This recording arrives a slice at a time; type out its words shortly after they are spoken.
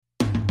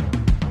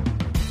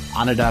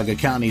Onondaga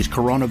County's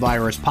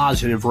coronavirus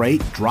positive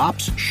rate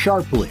drops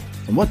sharply,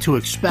 and what to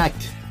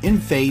expect in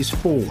Phase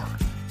 4.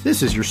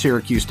 This is your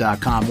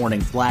Syracuse.com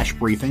morning flash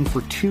briefing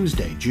for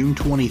Tuesday, June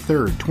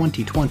 23rd,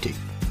 2020.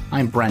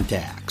 I'm Brent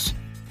Axe.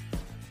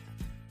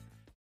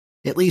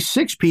 At least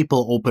 6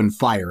 people opened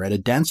fire at a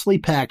densely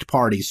packed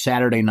party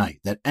Saturday night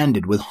that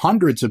ended with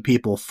hundreds of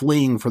people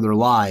fleeing for their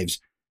lives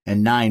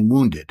and 9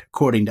 wounded,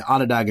 according to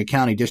Onondaga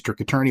County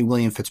District Attorney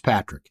William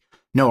Fitzpatrick.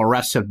 No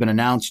arrests have been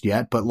announced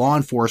yet, but law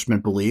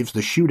enforcement believes the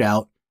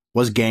shootout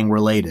was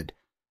gang-related.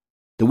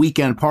 The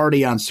weekend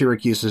party on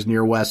Syracuse's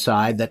near west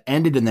side that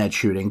ended in that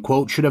shooting,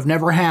 quote, should have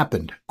never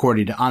happened,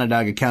 according to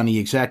Onondaga County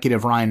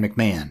Executive Ryan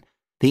McMahon.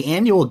 The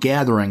annual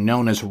gathering,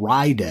 known as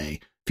Rye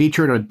Day,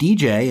 featured a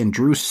DJ and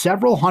drew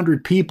several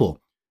hundred people.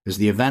 As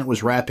the event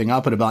was wrapping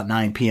up at about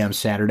 9 p.m.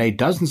 Saturday,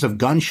 dozens of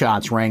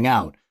gunshots rang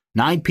out.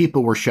 9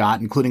 people were shot,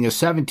 including a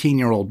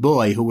 17-year-old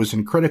boy who was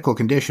in critical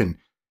condition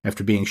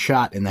after being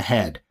shot in the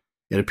head.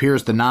 It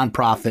appears the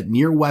nonprofit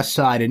Near West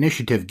Side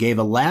Initiative gave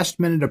a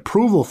last-minute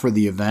approval for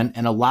the event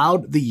and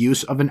allowed the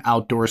use of an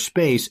outdoor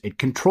space it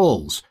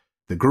controls.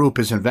 The group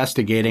is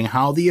investigating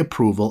how the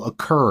approval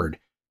occurred.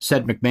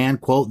 Said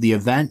McMahon, quote, the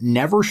event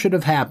never should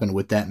have happened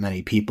with that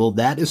many people.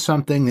 That is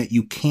something that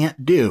you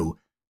can't do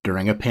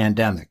during a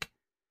pandemic.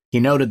 He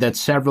noted that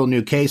several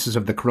new cases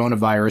of the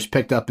coronavirus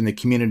picked up in the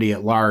community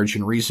at large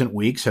in recent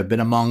weeks have been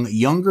among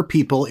younger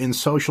people in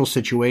social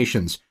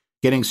situations.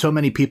 Getting so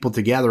many people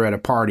together at a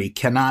party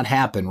cannot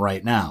happen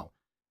right now.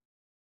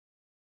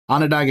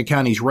 Onondaga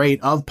County's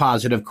rate of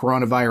positive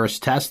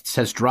coronavirus tests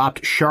has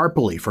dropped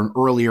sharply from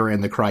earlier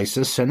in the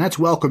crisis, and that's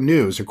welcome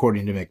news,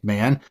 according to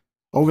McMahon.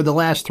 Over the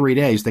last 3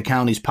 days, the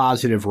county's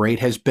positive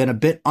rate has been a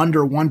bit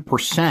under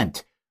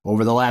 1%.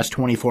 Over the last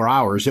 24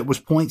 hours, it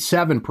was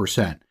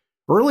 0.7%.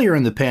 Earlier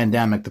in the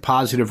pandemic, the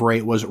positive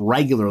rate was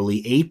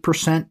regularly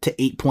 8% to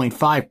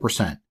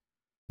 8.5%.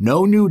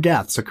 No new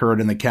deaths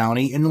occurred in the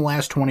county in the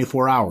last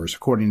 24 hours,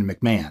 according to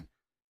McMahon.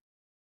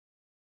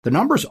 The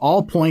numbers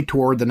all point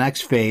toward the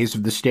next phase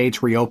of the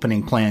state's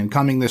reopening plan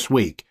coming this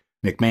week.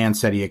 McMahon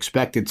said he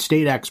expected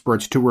state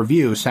experts to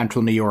review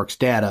Central New York's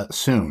data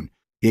soon.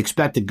 He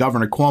expected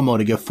Governor Cuomo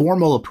to give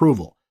formal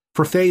approval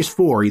for Phase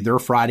 4 either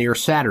Friday or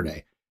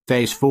Saturday.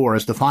 Phase 4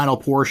 is the final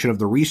portion of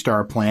the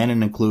Restart Plan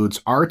and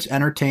includes arts,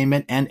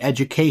 entertainment, and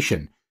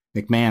education.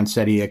 McMahon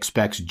said he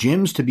expects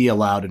gyms to be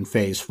allowed in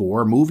Phase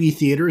 4. Movie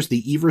theaters,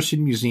 the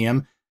Everson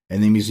Museum,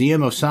 and the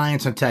Museum of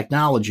Science and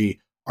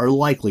Technology are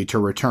likely to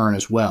return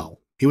as well.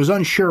 He was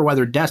unsure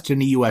whether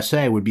Destiny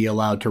USA would be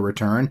allowed to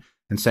return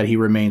and said he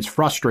remains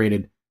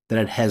frustrated that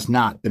it has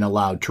not been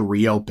allowed to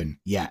reopen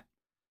yet.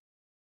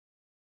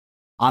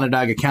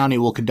 Onondaga County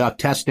will conduct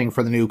testing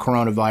for the new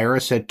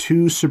coronavirus at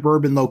 2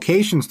 suburban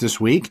locations this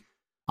week.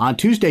 On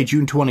Tuesday,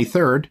 June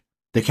 23rd,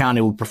 the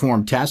county will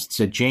perform tests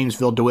at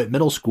Jamesville DeWitt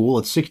Middle School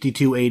at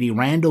 6280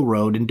 Randall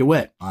Road in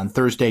DeWitt. On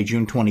Thursday,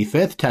 June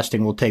 25th,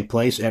 testing will take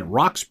place at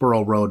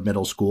Roxborough Road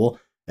Middle School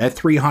at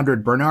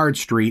 300 Bernard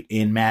Street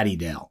in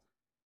Mattydale.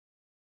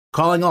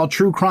 Calling all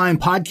true crime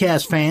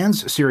podcast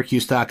fans,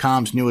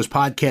 Syracuse.com's newest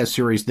podcast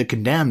series, The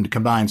Condemned,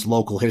 combines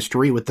local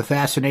history with the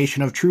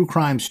fascination of true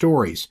crime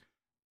stories.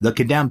 The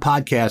Condemned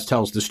podcast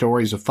tells the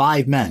stories of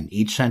 5 men,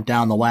 each sent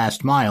down the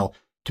last mile,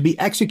 to be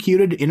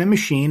executed in a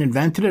machine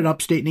invented in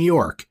upstate New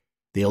York,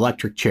 the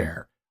electric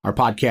chair. Our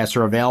podcasts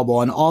are available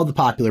on all the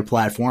popular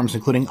platforms,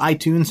 including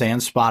iTunes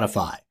and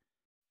Spotify.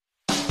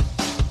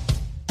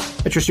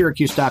 That's your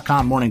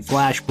Syracuse.com morning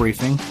flash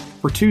briefing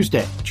for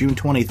Tuesday, June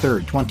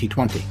 23rd,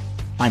 2020.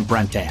 I'm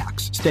Brent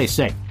Axe. Stay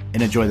safe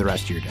and enjoy the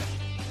rest of your day.